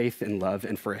breastplate of faith and love,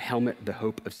 and for a helmet the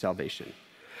hope of salvation.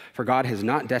 For God has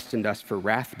not destined us for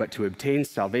wrath, but to obtain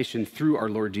salvation through our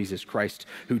Lord Jesus Christ,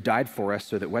 who died for us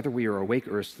so that whether we are awake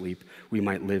or asleep, we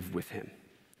might live with him.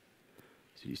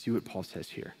 So you see what Paul says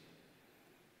here?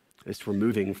 As we're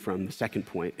moving from the second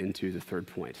point into the third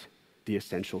point, the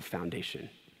essential foundation.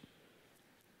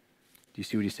 Do you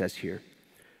see what he says here?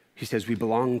 He says we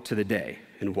belong to the day.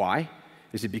 And why?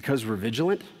 Is it because we're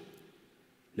vigilant?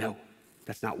 No,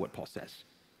 that's not what Paul says.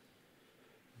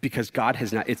 It's because God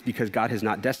has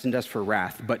not destined us for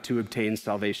wrath, but to obtain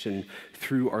salvation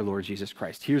through our Lord Jesus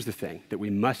Christ. Here's the thing that we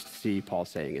must see Paul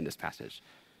saying in this passage.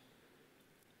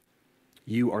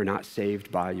 You are not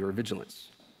saved by your vigilance.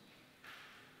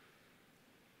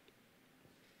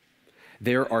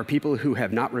 There are people who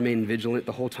have not remained vigilant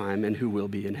the whole time and who will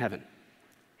be in heaven.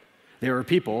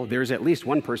 There's at least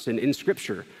one person in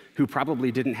Scripture who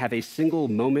probably didn't have a single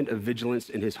moment of vigilance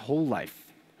in his whole life.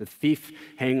 The thief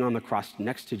hanging on the cross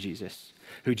next to Jesus,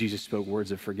 who Jesus spoke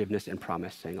words of forgiveness and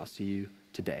promise, saying, I'll see you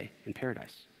today in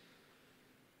paradise.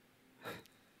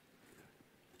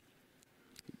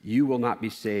 You will not be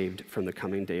saved from the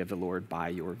coming day of the Lord by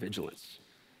your vigilance.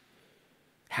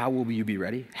 How will you be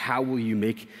ready? How will you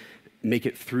make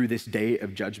it through this day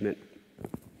of judgment?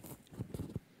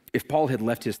 If Paul had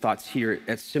left his thoughts here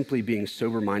at simply being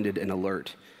sober-minded and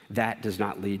alert, that does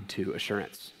not lead to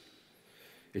assurance.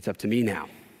 It's up to me now,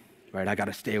 right? I got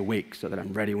to stay awake so that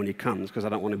I'm ready when he comes, because I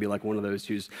don't want to be like one of those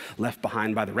who's left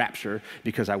behind by the rapture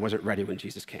because I wasn't ready when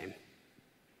Jesus came.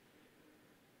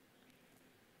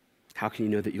 How can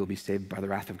you know that you'll be saved by the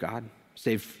wrath of God?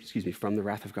 From the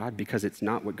wrath of God? Because it's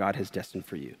not what God has destined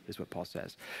for you, is what Paul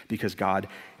says. Because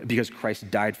Christ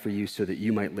died for you so that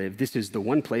you might live. This is the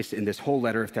one place in this whole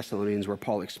letter of Thessalonians where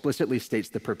Paul explicitly states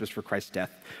the purpose for Christ's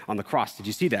death on the cross. Did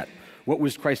you see that? What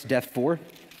was Christ's death for?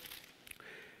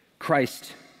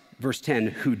 Christ, verse 10,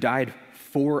 who died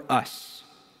for us.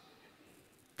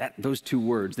 Those two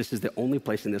words, this is the only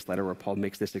place in this letter where Paul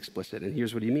makes this explicit, and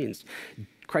here's what he means.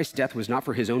 Christ's death was not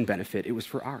for his own benefit, it was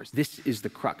for ours. This is the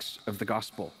crux of the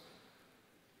gospel.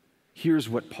 Here's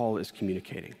what Paul is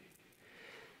communicating.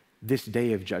 This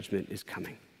day of judgment is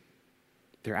coming.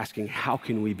 They're asking, how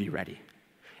can we be ready?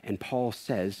 And Paul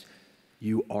says,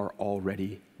 you are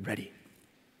already ready.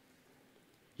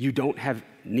 You don't have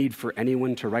need for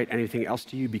anyone to write anything else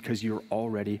to you because you're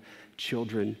already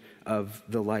children of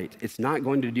the light. It's not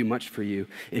going to do much for you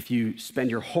if you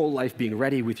spend your whole life being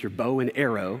ready with your bow and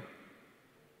arrow,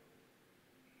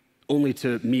 only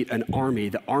to meet an army,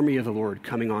 the army of the Lord,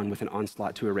 coming on with an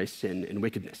onslaught to erase sin and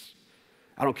wickedness.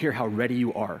 I don't care how ready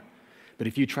you are, but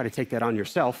if you try to take that on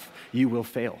yourself, you will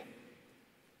fail.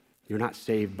 You're not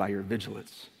saved by your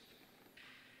vigilance.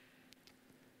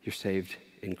 You're saved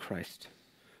in Christ.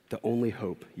 The only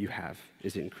hope you have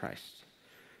is in Christ.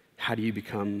 How do you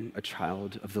become a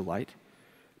child of the light?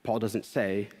 Paul doesn't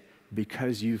say,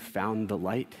 because you've found the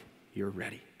light, you're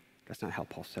ready. That's not how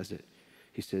Paul says it.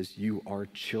 He says, you are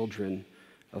children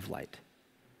of light.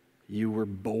 You were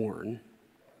born,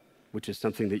 which is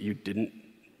something that you didn't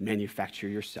manufacture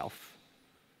yourself.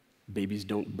 Babies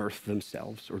don't birth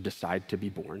themselves or decide to be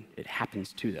born. It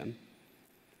happens to them.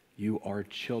 You are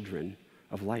children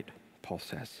of light, Paul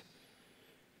says.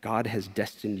 God has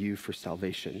destined you for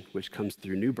salvation, which comes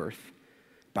through new birth,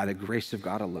 by the grace of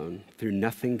God alone, through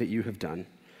nothing that you have done,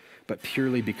 but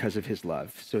purely because of his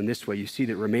love. So in this way, you see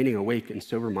that remaining awake and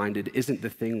sober-minded isn't the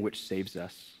thing which saves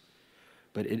us,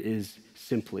 but it is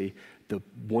simply the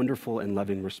wonderful and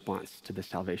loving response to the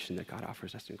salvation that God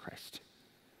offers us in Christ.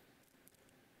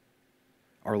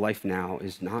 Our life now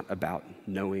is not about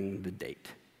knowing the date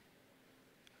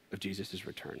of Jesus'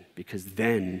 return, because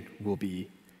then we'll be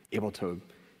able to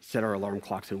set our alarm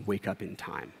clocks and wake up in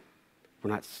time.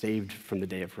 We're not saved from the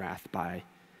day of wrath by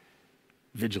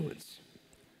vigilance.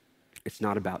 It's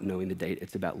not about knowing the date,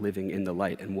 it's about living in the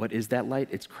light. And what is that light?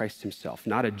 It's Christ himself,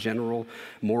 not a general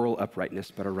moral uprightness,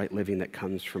 but a right living that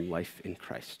comes from life in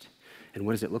Christ. And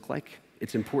what does it look like?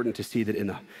 It's important to see that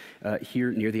in here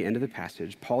near the end of the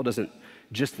passage, Paul doesn't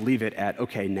just leave it at,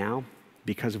 okay, now,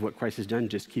 because of what Christ has done,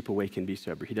 just keep awake and be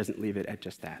sober. He doesn't leave it at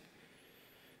just that.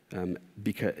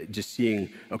 Because just seeing,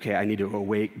 okay, I need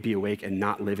to be awake and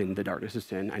not live in the darkness of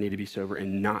sin. I need to be sober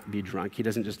and not be drunk. He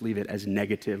doesn't just leave it as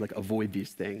negative, like avoid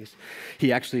these things.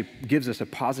 He actually gives us a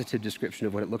positive description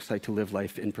of what it looks like to live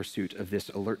life in pursuit of this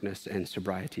alertness and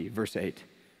sobriety. Verse 8,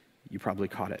 you probably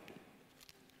caught it.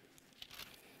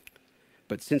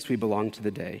 But since we belong to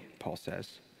the day, Paul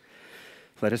says,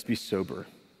 let us be sober.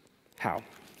 How?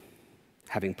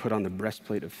 Having put on the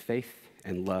breastplate of faith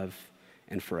and love,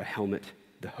 and for a helmet,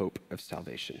 the hope of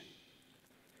salvation.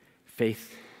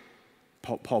 Faith,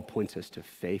 Paul points us to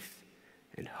faith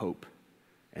and hope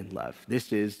and love.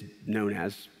 This is known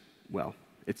as, well,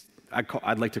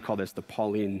 I'd like to call this the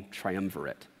Pauline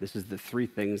triumvirate. This is the three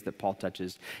things that Paul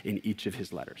touches in each of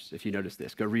his letters. If you notice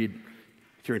this, go read,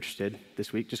 if you're interested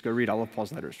this week, just go read all of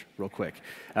Paul's letters real quick.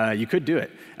 You could do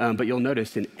it, but you'll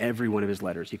notice in every one of his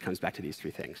letters, he comes back to these three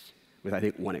things, with I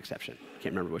think one exception.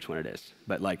 Can't remember which one it is,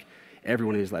 but like, every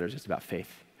one of these letters is about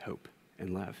faith, hope,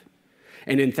 and love.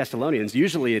 And in Thessalonians,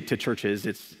 usually to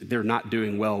churches, they're not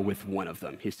doing well with one of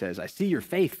them. He says, I see your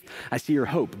faith, I see your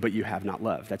hope, but you have not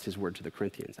love. That's his word to the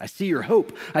Corinthians. I see your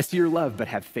hope, I see your love, but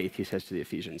have faith, he says to the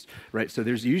Ephesians, right? So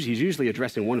he's usually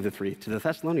addressing one of the three. To the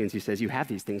Thessalonians, he says, you have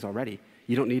these things already.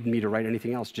 You don't need me to write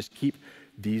anything else. Just keep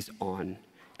these on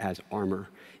as armor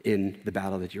in the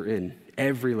battle that you're in.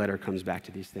 Every letter comes back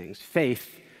to these things.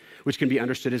 Faith, which can be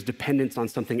understood as dependence on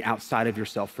something outside of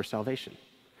yourself for salvation.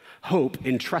 Hope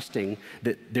in trusting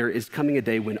that there is coming a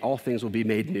day when all things will be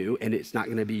made new and it's not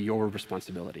going to be your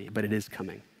responsibility, but it is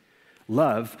coming.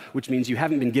 Love, which means you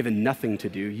haven't been given nothing to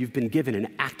do, you've been given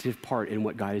an active part in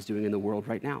what God is doing in the world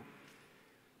right now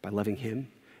by loving him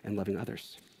and loving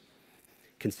others.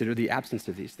 Consider the absence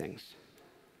of these things.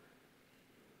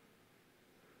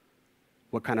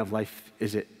 What kind of life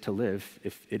is it to live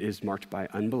if it is marked by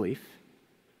unbelief,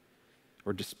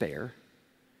 or despair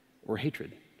or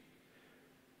hatred.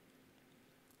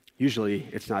 Usually,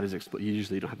 it's not as explicit. You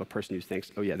usually don't have a person who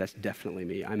thinks, oh yeah, that's definitely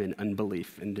me. I'm in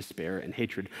unbelief and despair and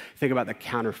hatred. Think about the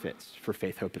counterfeits for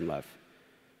faith, hope, and love.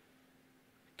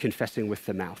 Confessing with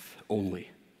the mouth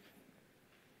only.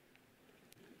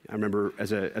 I remember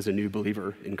as a new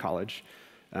believer in college,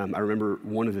 I remember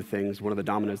one of the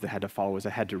dominoes that had to fall was I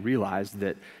had to realize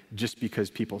that just because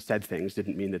people said things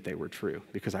didn't mean that they were true,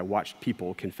 because I watched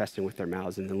people confessing with their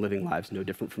mouths and then living lives no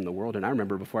different from the world. And I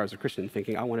remember before I was a Christian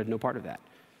thinking I wanted no part of that.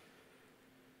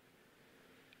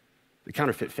 The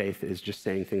counterfeit faith is just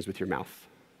saying things with your mouth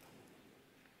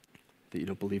that you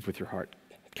don't believe with your heart.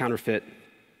 Counterfeit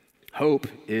hope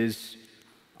is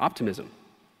optimism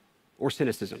or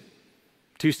cynicism.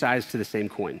 Two sides to the same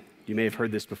coin. You may have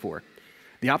heard this before.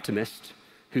 The optimist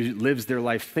who lives their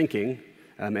life thinking,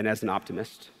 and as an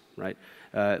optimist, right,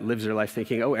 lives their life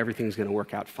thinking, oh, everything's going to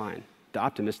work out fine. The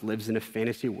optimist lives in a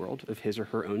fantasy world of his or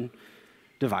her own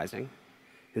devising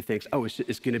and thinks, oh,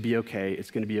 it's going to be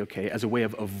okay, as a way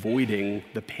of avoiding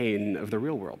the pain of the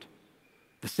real world.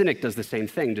 The cynic does the same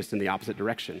thing, just in the opposite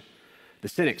direction. The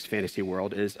cynic's fantasy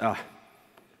world is,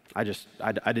 I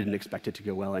didn't expect it to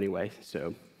go well anyway,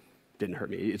 so didn't hurt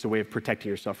me. It's a way of protecting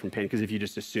yourself from pain, because if you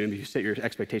just assume, if you set your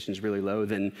expectations really low,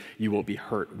 then you won't be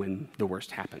hurt when the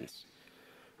worst happens.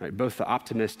 Right? Both the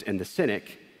optimist and the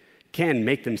cynic can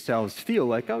make themselves feel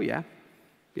like, oh yeah,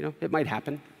 it might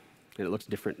happen, and it looks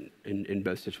different in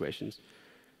both situations.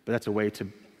 But that's a way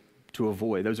to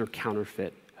avoid. Those are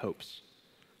counterfeit hopes.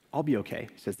 I'll be okay,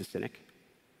 says the cynic,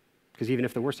 because even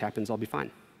if the worst happens, I'll be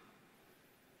fine.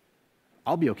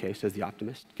 I'll be okay, says the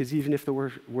optimist, because even if the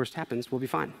worst happens, we'll be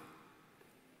fine.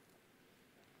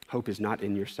 Hope is not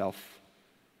in yourself.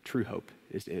 True hope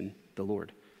is in the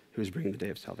Lord, who is bringing the day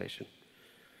of salvation.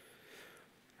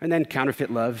 And then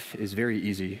counterfeit love is very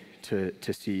easy to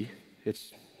see.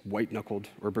 It's white-knuckled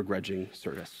or begrudging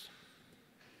service.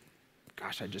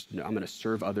 Gosh, I'm going to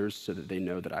serve others so that they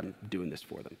know that I'm doing this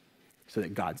for them, so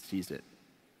that God sees it.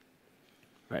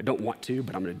 Right? I don't want to,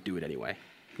 but I'm going to do it anyway.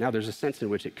 Now, there's a sense in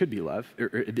which it could be love.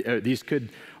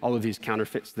 All of these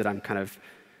counterfeits that I'm kind of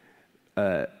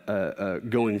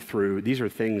going through, these are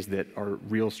things that are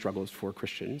real struggles for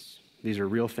Christians. These are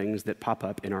real things that pop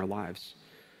up in our lives.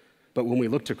 But when we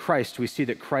look to Christ, we see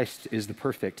that Christ is the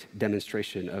perfect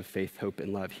demonstration of faith, hope,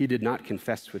 and love. He did not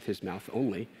confess with his mouth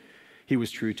only. He was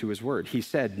true to his word. He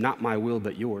said, not my will,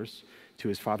 but yours, to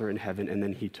his Father in heaven, and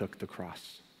then he took the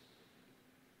cross.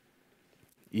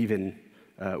 Even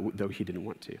though he didn't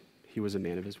want to. He was a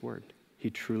man of his word. He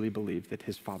truly believed that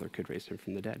his Father could raise him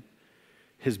from the dead.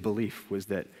 His belief was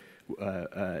that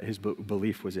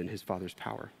belief was in his Father's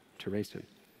power to raise him.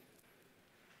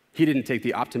 He didn't take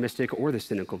the optimistic or the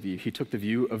cynical view. He took the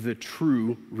view of the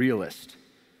true realist,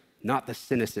 not the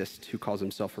cynicist who calls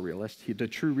himself a realist. The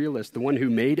true realist, the one who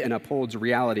made and upholds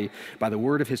reality by the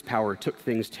word of his power, took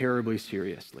things terribly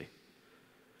seriously.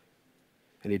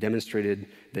 And he demonstrated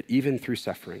that even through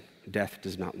suffering, death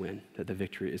does not win, that the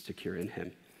victory is secure in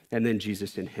him. And then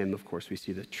Jesus, in him, of course, we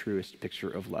see the truest picture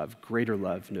of love. Greater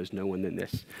love knows no one than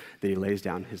this, that he lays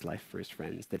down his life for his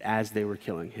friends, that as they were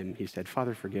killing him, he said,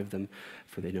 Father, forgive them,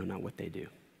 for they know not what they do.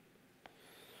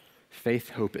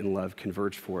 Faith, hope, and love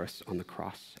converge for us on the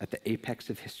cross at the apex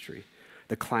of history.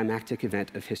 The climactic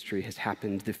event of history has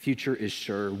happened. The future is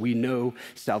sure. We know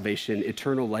salvation.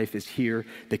 Eternal life is here.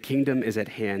 The kingdom is at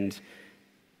hand.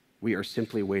 We are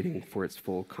simply waiting for its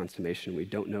full consummation. We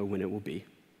don't know when it will be,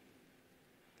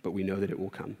 but we know that it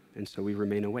will come. And so we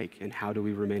remain awake. And how do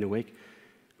we remain awake?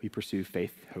 We pursue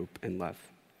faith, hope, and love.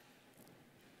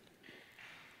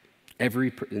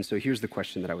 And so here's the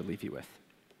question that I would leave you with.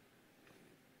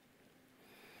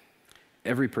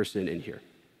 Every person in here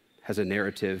has a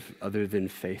narrative other than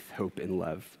faith, hope, and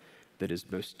love that is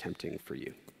most tempting for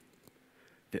you,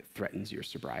 that threatens your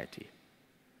sobriety.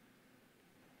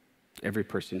 Every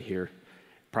person here,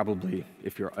 probably,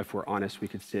 if we're honest, we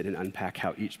could sit and unpack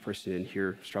how each person in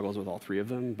here struggles with all three of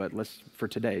them. But for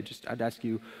today, I'd ask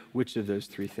you, which of those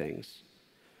three things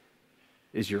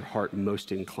is your heart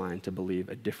most inclined to believe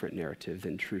a different narrative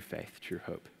than true faith, true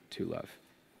hope, true love?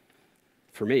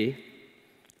 For me,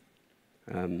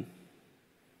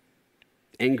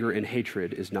 anger and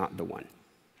hatred is not the one.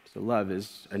 So love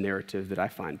is a narrative that I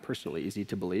find personally easy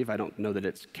to believe. I don't know that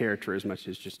it's character as much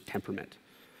as just temperament.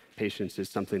 Patience is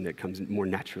something that comes more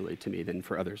naturally to me than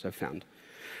for others I've found.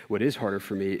 What is harder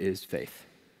for me is faith.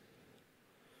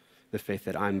 The faith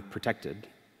that I'm protected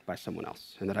by someone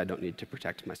else and that I don't need to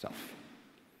protect myself.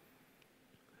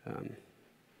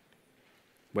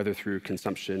 Whether through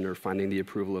consumption or finding the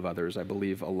approval of others, I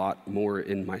believe a lot more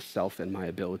in myself and my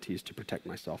abilities to protect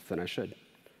myself than I should.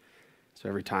 So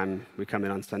every time we come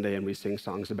in on Sunday and we sing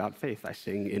songs about faith, I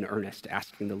sing in earnest,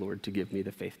 asking the Lord to give me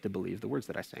the faith to believe the words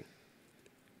that I sing.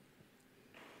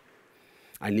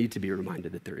 I need to be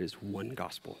reminded that there is one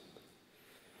gospel,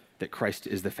 that Christ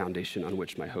is the foundation on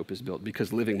which my hope is built,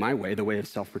 because living my way, the way of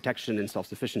self-protection and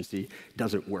self-sufficiency,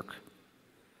 doesn't work.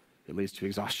 It leads to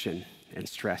exhaustion and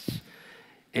stress,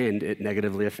 and it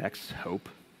negatively affects hope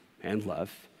and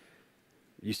love.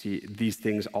 You see, these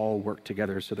things all work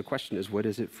together, so the question is, what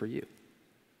is it for you?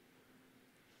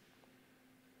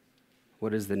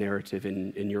 What is the narrative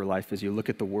in your life as you look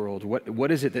at the world?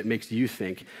 What is it that makes you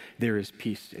think there is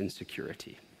peace and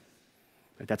security?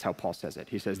 That's how Paul says it.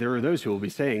 He says, there are those who will be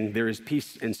saying there is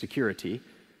peace and security,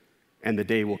 and the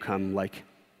day will come like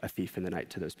a thief in the night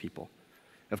to those people.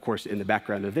 Of course, in the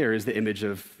background of there is the image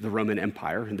of the Roman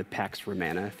Empire and the Pax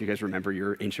Romana, if you guys remember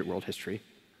your ancient world history,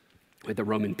 with the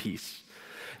Roman peace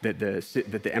that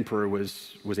the emperor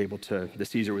was able to, the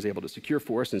Caesar was able to secure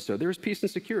for us. And so there's peace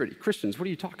and security. Christians, what are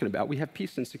you talking about? We have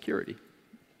peace and security.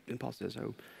 And Paul says,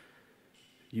 oh,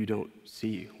 you don't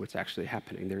see what's actually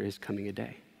happening. There is coming a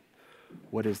day.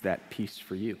 What is that peace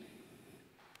for you?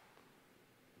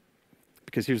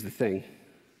 Because here's the thing.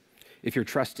 If your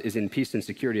trust is in peace and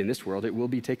security in this world, it will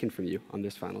be taken from you on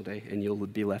this final day, and you'll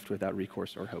be left without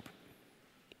recourse or hope.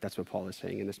 That's what Paul is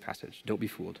saying in this passage. Don't be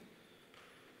fooled.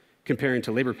 Comparing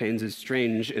to labor pains is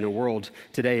strange in a world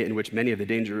today in which many of the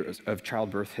dangers of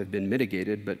childbirth have been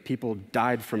mitigated, but people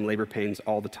died from labor pains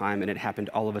all the time, and it happened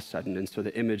all of a sudden. And so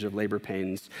the image of labor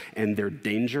pains and their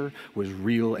danger was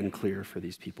real and clear for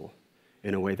these people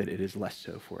in a way that it is less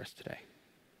so for us today.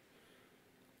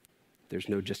 There's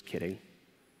no just kidding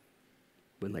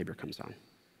when labor comes on.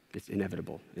 It's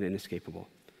inevitable and inescapable.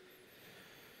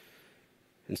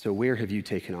 And so where have you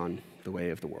taken on the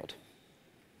way of the world?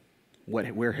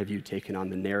 Where have you taken on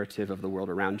the narrative of the world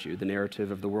around you, the narrative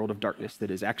of the world of darkness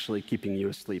that is actually keeping you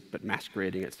asleep but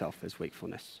masquerading itself as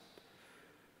wakefulness?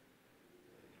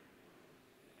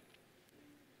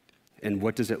 And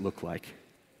what does it look like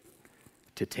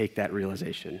to take that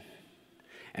realization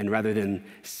and rather than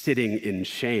sitting in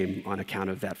shame on account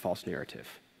of that false narrative,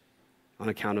 on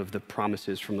account of the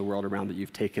promises from the world around that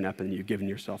you've taken up and you've given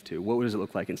yourself to, what does it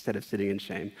look like instead of sitting in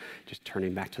shame, just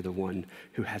turning back to the one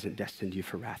who hasn't destined you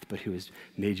for wrath, but who has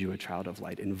made you a child of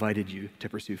light, invited you to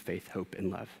pursue faith, hope, and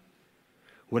love?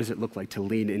 What does it look like to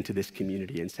lean into this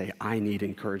community and say, I need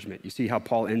encouragement? You see how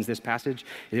Paul ends this passage?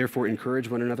 Therefore, encourage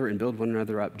one another and build one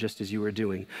another up just as you are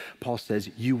doing. Paul says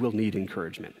you will need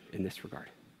encouragement in this regard.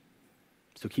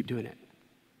 So keep doing it.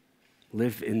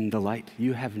 Live in the light.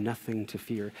 You have nothing to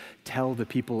fear. Tell the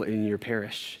people in your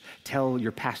parish, tell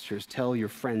your pastors, tell your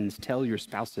friends, tell your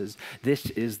spouses, this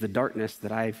is the darkness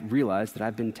that I've realized that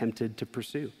I've been tempted to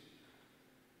pursue.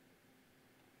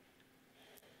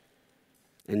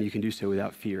 And you can do so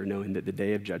without fear, knowing that the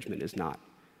day of judgment is not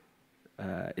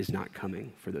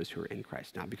coming for those who are in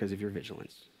Christ, not because of your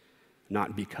vigilance,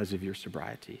 not because of your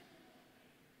sobriety,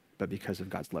 but because of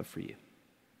God's love for you.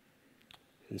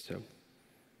 And so,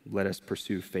 let us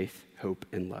pursue faith, hope,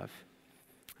 and love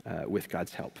with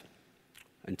God's help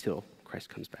until Christ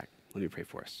comes back. Let me pray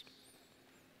for us.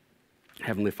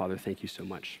 Heavenly Father, thank you so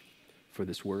much for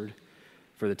this word,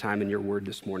 for the time in your word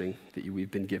this morning that we've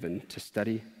been given to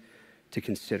study, to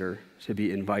consider, to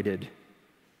be invited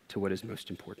to what is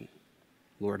most important.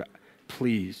 Lord,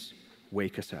 please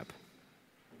wake us up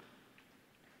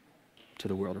to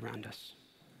the world around us.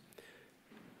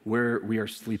 Where we are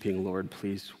sleeping, Lord,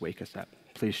 please wake us up.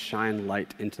 Please shine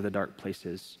light into the dark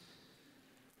places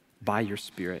by your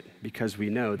Spirit, because we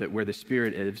know that where the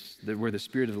Spirit is, where the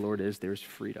Spirit of the Lord is, there's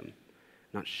freedom,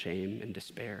 not shame and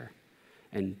despair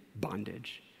and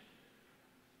bondage.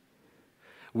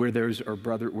 Where there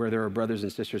are brothers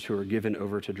and sisters who are given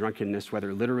over to drunkenness,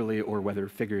 whether literally or whether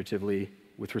figuratively,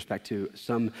 with respect to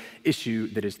some issue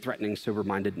that is threatening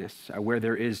sober-mindedness, where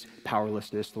there is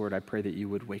powerlessness, Lord, I pray that you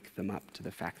would wake them up to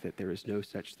the fact that there is no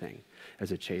such thing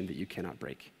as a chain that you cannot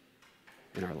break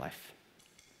in our life.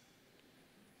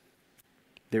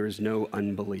 There is no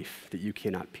unbelief that you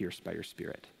cannot pierce by your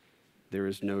Spirit. There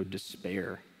is no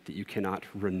despair that you cannot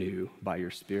renew by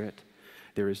your Spirit.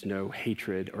 There is no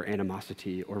hatred or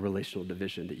animosity or relational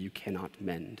division that you cannot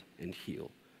mend and heal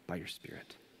by your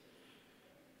Spirit.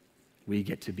 We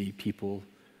get to be people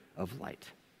of light,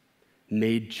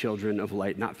 made children of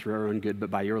light, not through our own good, but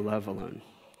by your love alone,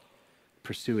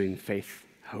 pursuing faith,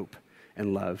 hope,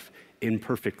 and love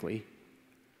imperfectly,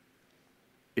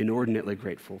 inordinately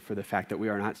grateful for the fact that we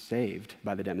are not saved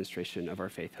by the demonstration of our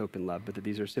faith, hope, and love, but that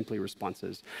these are simply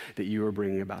responses that you are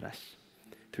bringing about us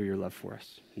through your love for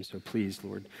us. And so please,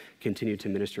 Lord, continue to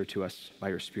minister to us by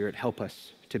your Spirit. Help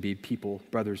us to be people,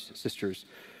 brothers, sisters,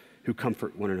 who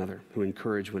comfort one another, who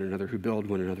encourage one another, who build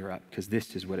one another up, because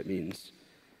this is what it means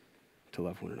to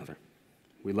love one another.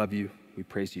 We love you. We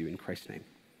praise you in Christ's name.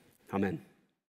 Amen.